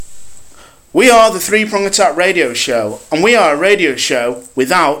We are the Three Prong Attack Radio Show, and we are a radio show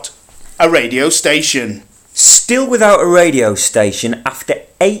without a radio station. Still without a radio station after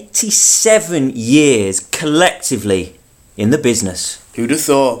 87 years collectively in the business. Who'd have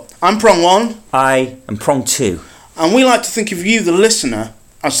thought? I'm Prong 1. I am Prong 2. And we like to think of you, the listener,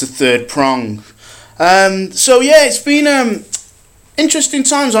 as the third prong. It's been interesting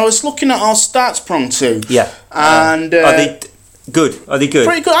times. I was looking at our stats, Prong 2. Yeah. And are they good? Are they good?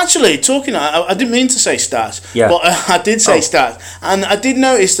 Pretty good, actually. I didn't mean to say stats, yeah. But I did say stats. And I did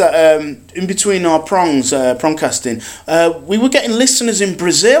notice that in between our prongs, prongcasting, we were getting listeners in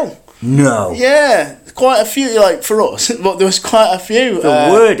Brazil. No. Yeah, quite a few, like, for us, but there was quite a few. The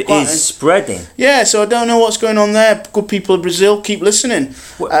word is spreading. Yeah, so I don't know what's going on there. Good people of Brazil, keep listening.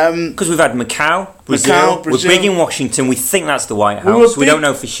 Because we've had Macau, Brazil. We're big in Washington. We think that's the White House. We don't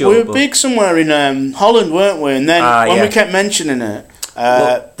know for sure. We were big somewhere in Holland, weren't we? And then when we kept mentioning it...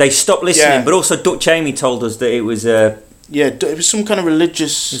 they stopped listening, but also Dutch Amy told us that it was... it was some kind of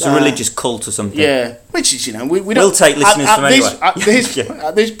religious... It's a religious cult or something. Yeah, which is, we don't... We'll take listeners from anywhere.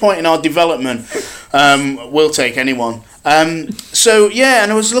 At this point in our development, we'll take anyone. And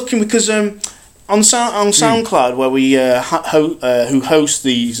I was looking because on SoundCloud, where we who host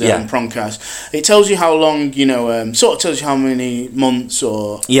these prongcasts, it tells you how long, sort of tells you how many months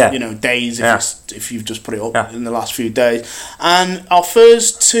or days if you've just put it up in the last few days. And our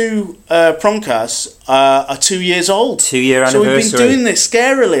first two prongcasts are 2 years old. 2 year anniversary. So we've been doing this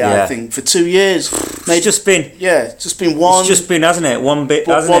scarily, I think, for 2 years. It's just been one. It's just been, hasn't it? One bit,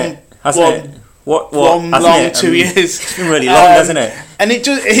 hasn't it? Hasn't it? What? One long 2 years. It's been really long, hasn't it? And it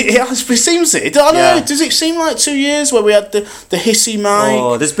seems it. I don't know. Does it seem like 2 years where we had the hissy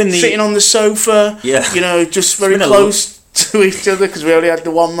mic? There's been sitting on the sofa. Yeah. Just very close to each other because we only had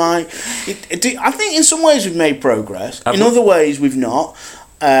the one mic. I think in some ways we've made progress. In other ways we've not.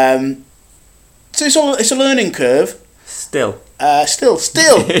 So it's a learning curve. Still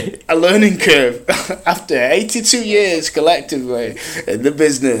a learning curve after 82 years collectively in the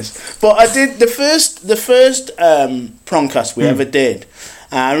business. But I did the first prongcast we ever did.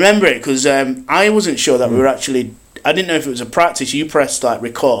 I remember it because I wasn't sure that we were actually. I didn't know if it was a practice. You pressed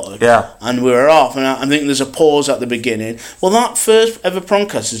record, and we were off. And I think there's a pause at the beginning. Well, that first ever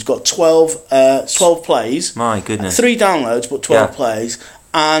prongcast has got 12 plays. My goodness, 3 downloads, but 12 plays.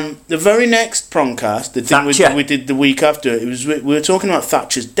 And the very next prongcast, the thing we did the week after, we were talking about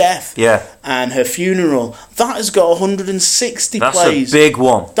Thatcher's death and her funeral. That has got 160 plays. That's a big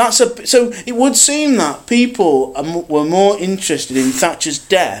one. So it would seem that people were more interested in Thatcher's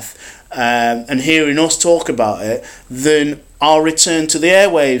death and hearing us talk about it than our return to the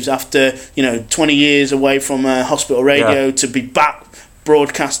airwaves after 20 years away from hospital radio to be back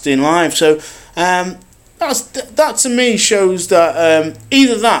broadcasting live. So. That to me shows that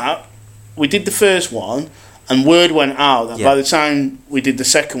either that we did the first one and word went out that by the time we did the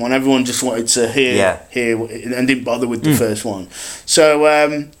second one everyone just wanted to hear and didn't bother with the first one. So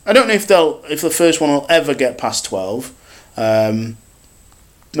I don't know if the first one will ever get past 12.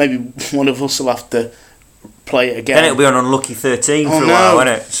 Maybe one of us will have to play it again. Then it'll be on Unlucky 13 for a while, won't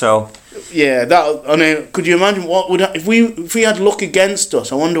it? So. Yeah, could you imagine what would if we had luck against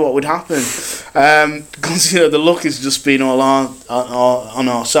us? I wonder what would happen. Because the luck has just been all on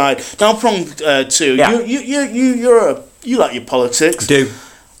our side. Now, Prong 2, you like your politics. I do.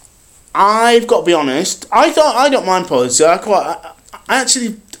 I've got to be honest. I don't mind politics.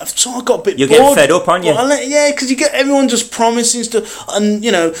 I've sort of got a bit bored. You're getting fed up, aren't you? Yeah, because you get everyone just promising stuff, and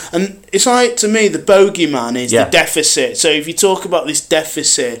and it's like, to me, the bogeyman is the deficit. So if you talk about this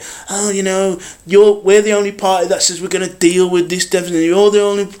deficit, we're the only party that says we're going to deal with this deficit.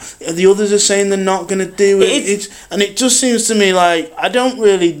 The others are saying they're not going to do it. And it just seems to me like I don't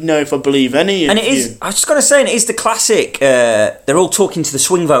really know if I believe any of it. And it is. I was just going to say, it is the classic. They're all talking to the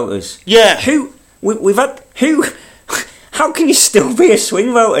swing voters. Yeah. We've had who. How can you still be a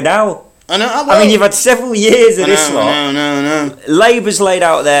swing voter now? I mean, you've had several years of this lot. No. Labour's laid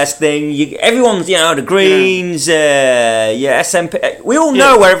out their thing. Everyone's, the Greens, SNP. We all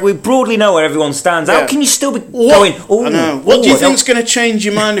know we broadly know where everyone stands. How can you still be going? What do you think's going to change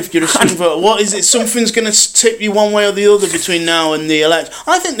your mind if you're a swing voter? What is it? Something's going to tip you one way or the other between now and the election.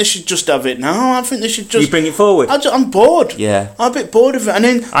 I think they should just have it now. I think they should just. You bring it forward. I'm bored. Yeah, I'm a bit bored of it. And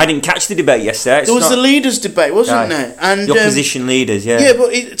then I didn't catch the debate yesterday. There was the leaders' debate, wasn't there? And the opposition leaders. Yeah. Yeah,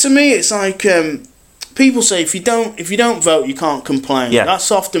 but to me, it's like people say if you don't vote, you can't complain. Yeah. That's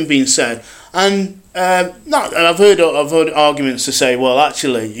often been said, and I've heard arguments to say, well,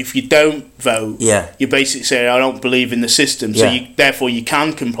 actually, if you don't vote, you basically say I don't believe in the system, so therefore you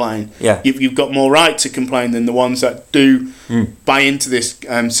can complain. Yeah. You've got more right to complain than the ones that do buy into this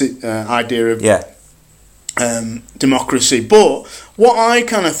idea of Yeah. Democracy. But what I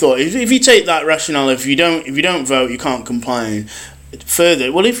kind of thought is, if you take that rationale, if you don't vote, you can't complain.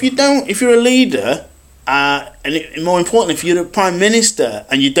 Further, well, if you're a leader, more importantly, if you're a prime minister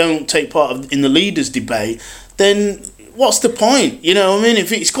and you don't take part in the leaders' debate, then what's the point? You know what I mean?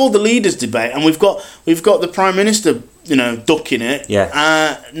 If it's called the leaders' debate and we've got the prime minister, ducking it,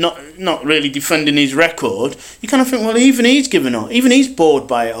 not really defending his record, you kind of think, well, even he's given up, even he's bored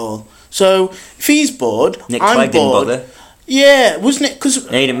by it all. So if he's bored, Nick I'm Clegg bored. didn't bother. Yeah, wasn't it? Because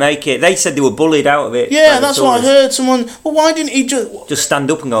They didn't make it. They said they were bullied out of it. yeah, that's what I heard. Someone, well, why didn't he just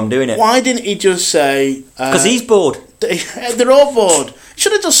stand up and go, I'm doing it. Why didn't he just say? Because he's bored. They're all bored. He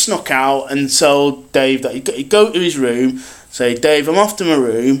should have just snuck out and told Dave that he'd go to his room, say, Dave, I'm off to my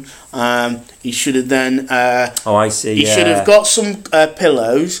room. He should have then. I see. He should have got some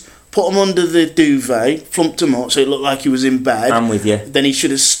pillows, put them under the duvet, flumped them up so it looked like he was in bed. I'm with you. Then he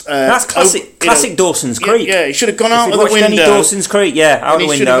should have. That's classic Dawson's Creek. Yeah, he should have gone If out you've of the watched window. any Dawson's Creek, out and the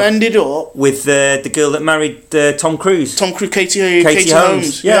he should window. have ended up With the girl that married Tom Cruise. Katie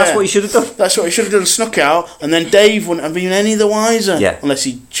Holmes. Yeah, that's what he should have done. That's what he should have done. Snuck out, and then Dave wouldn't have been any the wiser. Yeah. Unless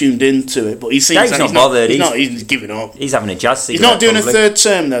he tuned into it, but he seems Dave's like not bothered. He's giving up. He's having a jazz He's cigarette. not doing probably. a third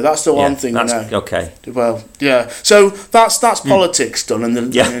term though. That's the one thing. That's okay. Well, yeah. So that's politics done, and then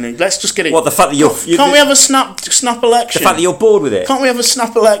let's just get it. What, the fact that you're can't we have a snap election? the fact that you're bored with it? Can't we have a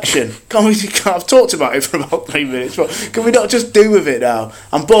snap election? I've talked about it for about 3 minutes, but can we not just do with it now?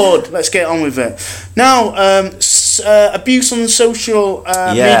 I'm bored. Let's get on with it. Now, abuse on social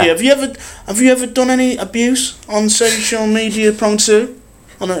media. Have you ever done any abuse on social media, Prong Two?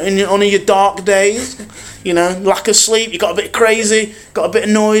 On your dark days, lack of sleep, you got a bit crazy, got a bit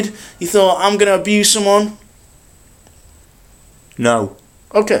annoyed, you thought, I'm going to abuse someone? No.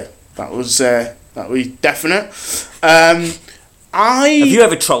 Okay, that was definite. Have you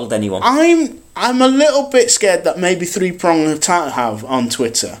ever trolled anyone? I'm a little bit scared that maybe Three Prong have on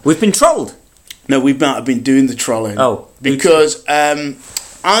Twitter. We've been trolled. No, we might have been doing the trolling. Oh, because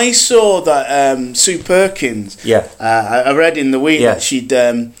I saw that Sue Perkins. Yeah. I read in the week that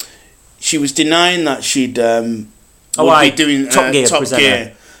she was denying that she'd be doing Top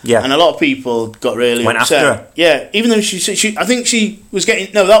Gear. Yeah. And a lot of people got really Went upset. after her. Yeah, even though she I think she was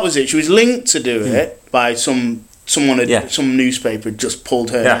getting that was it. She was linked to do it by some newspaper had just pulled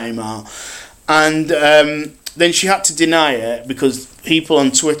her name out, and then she had to deny it because people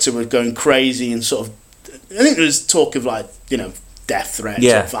on Twitter were going crazy and sort of. I think there was talk of death threats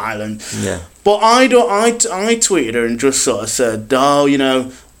or violence. Yeah. But I tweeted her and just sort of said,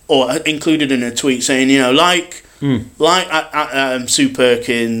 or included in a tweet saying, Sue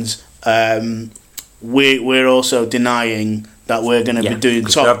Perkins, we're also denying that we're going to be doing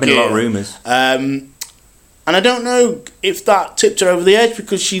Top Gear. There have been a lot of rumours. And I don't know if that tipped her over the edge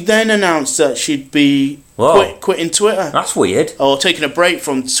because she then announced that she'd be quitting Twitter. That's weird. Or taking a break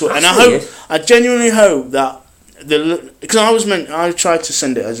from Twitter. That's and weird. I genuinely hope that because I tried to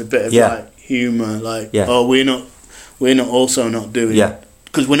send it as a bit of humour, we're not also not doing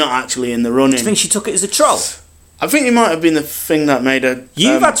because we're not actually in the running. Do you think she took it as a troll? I think it might have been the thing that made her.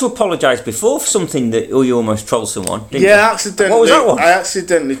 You've had to apologise before for something that you almost trolled someone. Didn't you? Accidentally. What was that one? I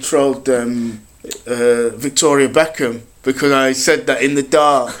accidentally trolled Victoria Beckham because I said that in the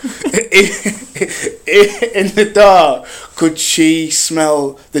dark, in the dark, could she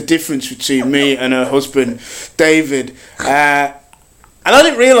smell the difference between me and her husband, David? And I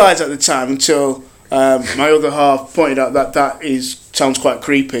didn't realise at the time until my other half pointed out that sounds quite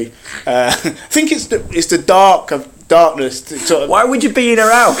creepy. I think it's the darkness. Why would you be in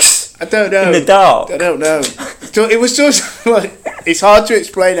her house? I don't know. In the dark? I don't know. So it was just it's hard to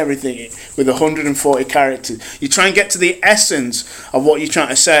explain everything with 140 characters. You try and get to the essence of what you're trying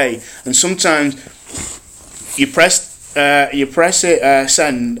to say, and sometimes you press it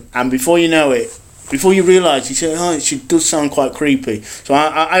send, and before you know it, before you realise, you say, she does sound quite creepy. So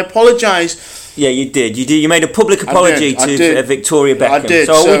I apologise. Yeah, you did. You made a public apology to Victoria Beckham. I did.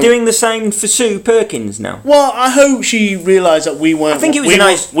 So are we doing the same for Sue Perkins now? Well, I hope she realised that we weren't. I think it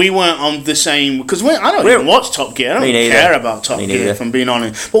was we weren't on the same because I don't even watch Top Gear. I don't care about Top Gear, if I'm being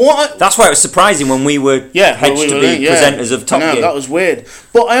honest. But that's why it was surprising when we were hedged to be presenters of Top Gear. That was weird.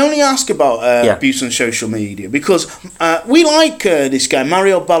 But I only ask about abuse on social media because we like this guy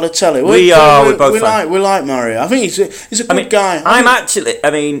Mario Balotelli. We like Mario. I think he's a good guy.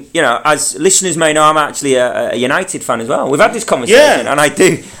 As listeners may know, I'm actually a United fan as well. We've had this conversation, and I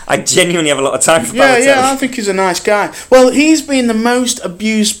genuinely have a lot of time for Balotelli. I think he's a nice guy. Well, he's been the most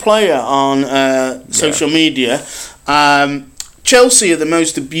abused player on social media. Chelsea are the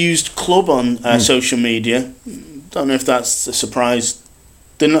most abused club on social media. Don't know if that's a surprise.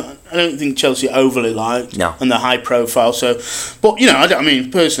 They're not, I don't think Chelsea are overly liked. No. And they're high profile. So, but I mean,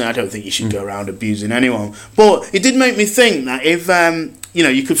 personally, I don't think you should go around abusing anyone. But it did make me think that if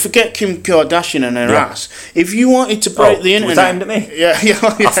you could forget Kim Kardashian and her ass. If you wanted to break the internet, was that aimed at me? Yeah.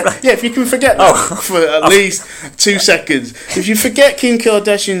 If you can forget that for at least 2 seconds. If you forget Kim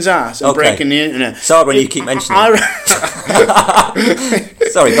Kardashian's ass and breaking the internet, sorry when you keep mentioning it.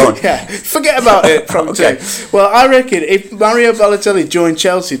 Sorry, go on. Yeah, forget about it from two. Well, I reckon if Mario Balotelli joined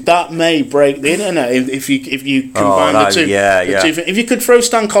Chelsea, that may break the internet. If you combine the two. If you could throw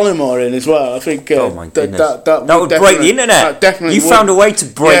Stan Collymore in as well, I think. That would break the internet. Definitely. You found a way to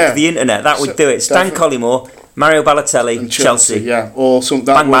break the internet. That would do it. Stan Collymore, Mario Balotelli, and Chelsea. Yeah, or something.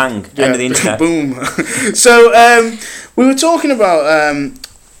 Bang, end of the internet. Boom. So we were talking about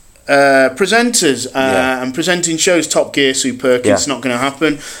presenters and presenting shows. Top Gear, Sue Perkins, not going to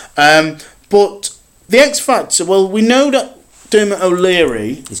happen. But the X Factor. Well, we know that Dermot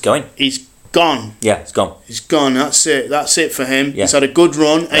O'Leary. He's going. He's gone. Yeah, he's gone. He's gone. That's it. That's it for him. Yeah. He's had a good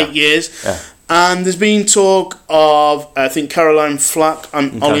run, 8 years. Yeah. And there's been talk of, I think, Caroline Flack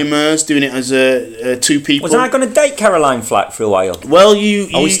and Ollie Murs doing it as two people. Was I going to date Caroline Flack for a while? Well, are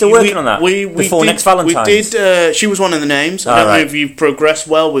we still working on that? Before next Valentine's? We did. She was one of the names. I don't know if you've progressed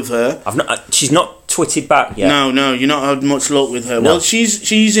well with her. She's not twitted back yet. No, you've not had much luck with her. No. Well,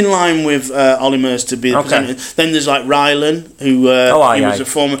 she's in line with Ollie Murs to be the presenter. Then there's like Rylan, who he was a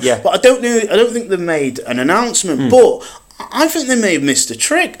former. Yeah. But I don't think they've made an announcement. But I think they may have missed a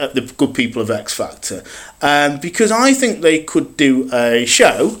trick at the good people of X Factor, because I think they could do a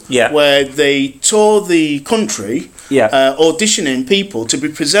show where they tour the country, auditioning people to be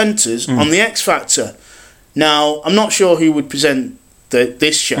presenters on the X Factor. Now, I'm not sure who would present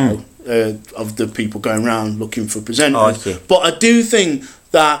this show of the people going around looking for presenters, but I do think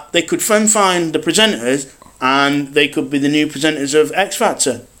that they could find the presenters and they could be the new presenters of X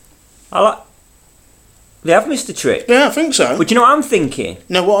Factor. They have missed a trick. Yeah, I think so. But do you know what I'm thinking?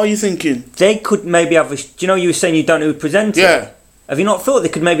 No, what are you thinking? They could maybe have a... Do you know you were saying you don't know who presents it? Yeah. Have you not thought they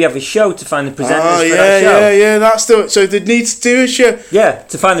could maybe have a show to find the presenters for that show? Yeah, that's so they need to do a show. Yeah,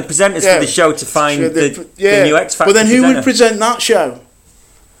 to find the presenters for the show to find the new X Factor. But then who would present that show?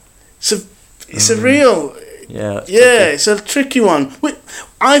 It's a real... Yeah, it's a tricky one.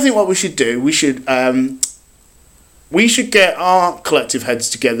 I think what we should do, we should get our collective heads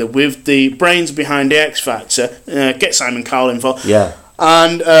together with the brains behind the X Factor. Get Simon Cowell involved. Yeah,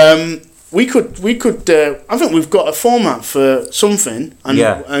 and we could. I think we've got a format for something,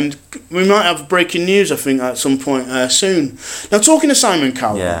 and we might have breaking news. I think at some point soon. Now, talking to Simon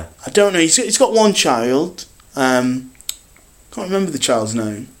Cowell, I don't know. He's got one child. Can't remember the child's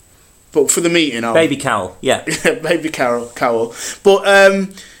name, but for the meeting, Baby Cowell. Yeah, Baby Cowell.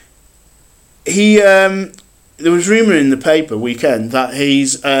 But he. There was rumour in the paper weekend that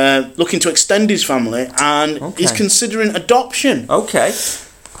he's looking to extend his family and he's considering adoption. Okay.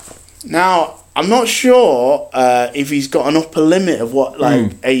 Now, I'm not sure if he's got an upper limit of what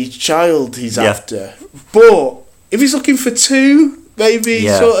age child he's after. But if he's looking for two, maybe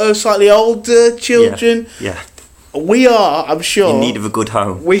sort of slightly older children, we are, I'm sure, in need of a good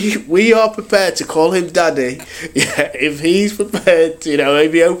home. We are prepared to call him daddy. Yeah, if he's prepared to,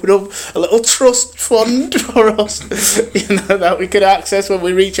 maybe open up a little trust fund for us, that we can access when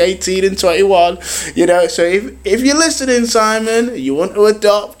we reach 18 and 21. So if you're listening, Simon, you want to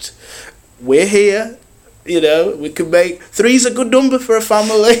adopt, we're here. We can make 3's a good number for a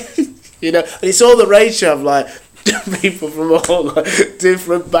family. And it's all the ratio of people from all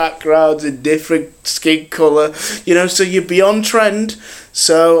different backgrounds and different skin colour, so you're beyond trend.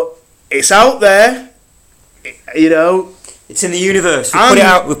 So it's out there, It's in the universe. We put it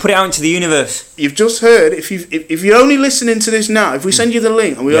out. We put it out into the universe. You've just heard. If you're only listening to this now, if we send you the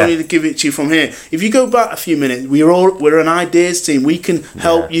link and we only give it to you from here, if you go back a few minutes, we're an ideas team. We can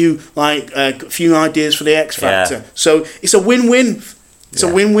help you a few ideas for the X Factor. Yeah. So it's a win-win. It's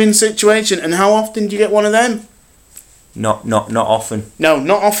a win-win situation. And how often do you get one of them? Not often. No,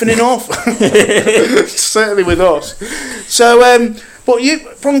 not often enough. Certainly with us. So, but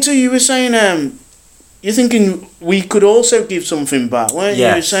you were saying, you're thinking we could also give something back, weren't you?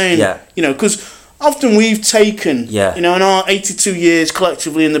 You were saying, because often we've taken, in our 82 years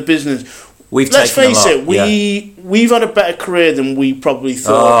collectively in the business, let's face it, we've had a better career than we probably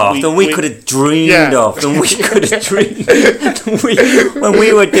thought. Than we could have dreamed of. Than we could have dreamed. When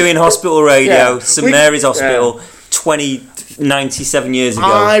we were doing hospital radio, St Mary's Hospital, 97 years ago.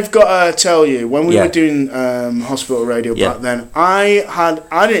 I've got to tell you, when we were doing hospital radio back then,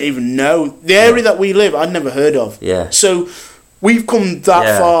 I didn't even know the area that we live. I'd never heard of. Yeah. So we've come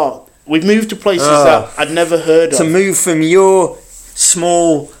that far. we've moved to places that I'd never heard of. To move from your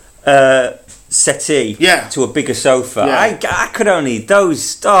small settee to a bigger sofa, I could only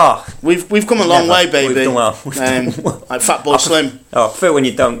We've come a long way, baby. We've done well. Like Fatboy Slim. I prefer when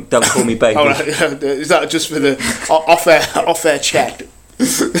you don't call me baby. All right. Is that just for the off air chat?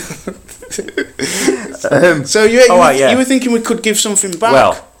 So you were thinking we could give something back.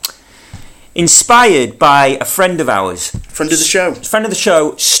 Well, inspired by a friend of ours, friend of the show,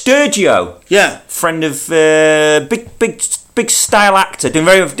 Sturgio. Yeah, friend of big style actor,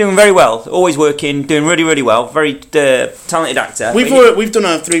 doing very well. Always working, doing really well. Very talented actor. We've done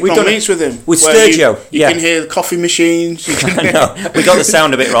a 3-prong meets with him with Sturgio. You can hear the coffee machines. We got the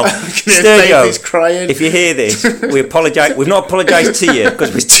sound a bit wrong. Sturgio, crying. If you hear this, we apologise. We've not apologised to you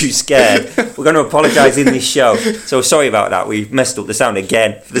because we're too scared. We're going to apologise in this show. So sorry about that. We messed up the sound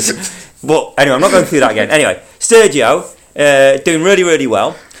again. But anyway, I'm not going through that again. Anyway, Sturgio doing really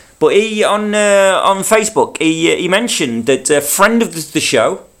well. But he on Facebook he mentioned that a friend of the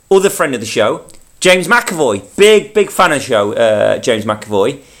show, other friend of the show, James McAvoy, big fan of the show, James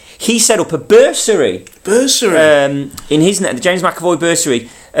McAvoy, he set up a bursary in his net, the James McAvoy bursary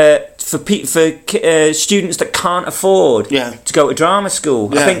for students that can't afford to go to drama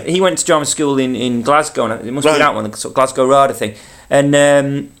school. I think he went to drama school in Glasgow, and it must be that one, the sort of Glasgow RADA thing, and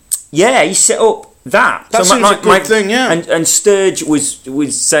he set up. That seems a good thing, yeah. And Sturge was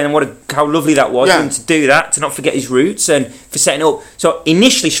saying how lovely that was, and to do that, to not forget his roots, and for setting up. So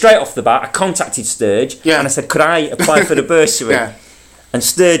initially, straight off the bat, I contacted Sturge, and I said, "Could I apply for the bursary?" And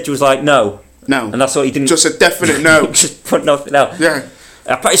Sturge was like, "No," and that's all he didn't. Just a definite no. Just put nothing else. Yeah.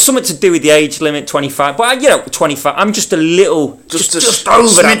 It's something to do with the age limit, 25. But 25. I'm just a little, just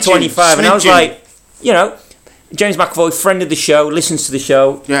over that 25, and I was like, James McAvoy, friend of the show, listens to the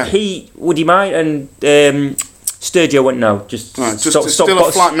show. Yeah. Would he mind? And Sturgio went no.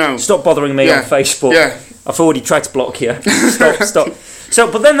 Stop bothering me on Facebook. Yeah. I've already tried to block you. Stop. So,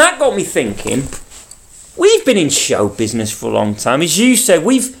 but then that got me thinking. We've been in show business for a long time, as you said.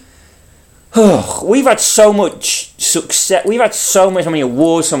 We've had so much success. We've had so many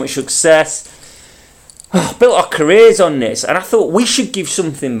awards, so much success. Built our careers on this, and I thought we should give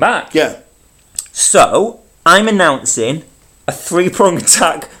something back. Yeah. So I'm announcing a 3-prong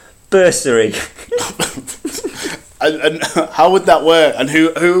attack bursary. and how would that work? And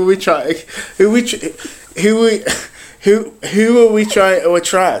who are we trying? Who are we trying to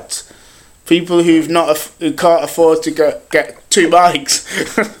attract? People who can't afford to get 2 mics.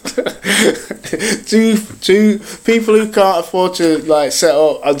 two people who can't afford to set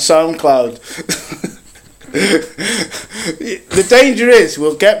up on SoundCloud. The danger is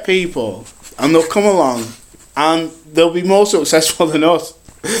we'll get people and they'll come along and they'll be more successful than us.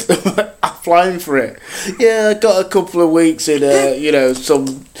 Applying for it. Yeah, I got a couple of weeks in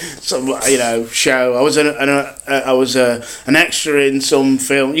some show. I was an extra in some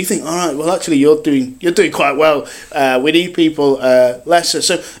film. You think, all right, well actually you're doing quite well. We need people lesser.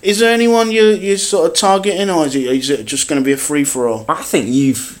 So is there anyone you're sort of targeting, or is it just going to be a free for all? I think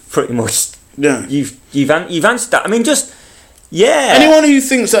you've pretty much you've answered that. I mean, just. Yeah. Anyone who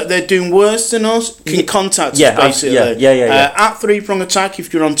thinks that they're doing worse than us can contact us, basically. At 3-prong attack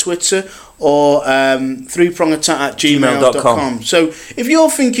if you're on Twitter, or 3prongattack@gmail.com. So if you're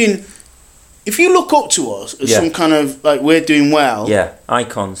thinking, if you look up to us as some kind of we're doing well,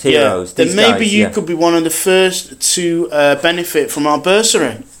 icons, heroes, then maybe you could be one of the first to benefit from our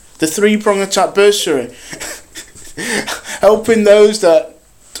bursary, the 3-prong attack bursary, helping those that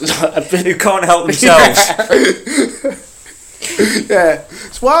who can't help themselves. Yeah,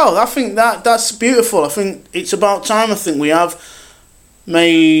 wow! I think that's beautiful. I think it's about time. I think we'll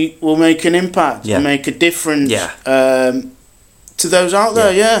make an impact and make a difference to those out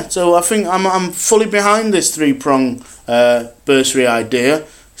there. Yeah. So I think I'm fully behind this 3-prong bursary idea.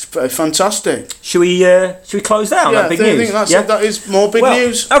 It's fantastic. Should we close down? Yeah, that big news? I think that is more big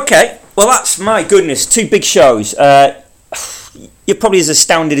news. Okay. Well, that's my goodness. 2 big shows. You're probably as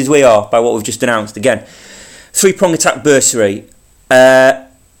astounded as we are by what we've just announced. Again. 3-prong attack bursary, and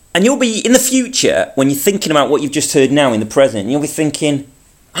you'll be in the future when you're thinking about what you've just heard now in the present. You'll be thinking,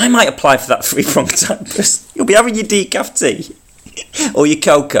 I might apply for that 3-prong attack bursary. You'll be having your decaf tea or your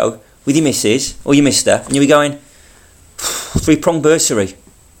cocoa with your missus or your mister, and you'll be going, 3-prong bursary.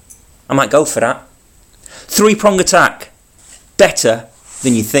 I might go for that. 3-prong attack, better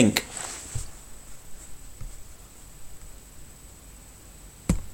than you think.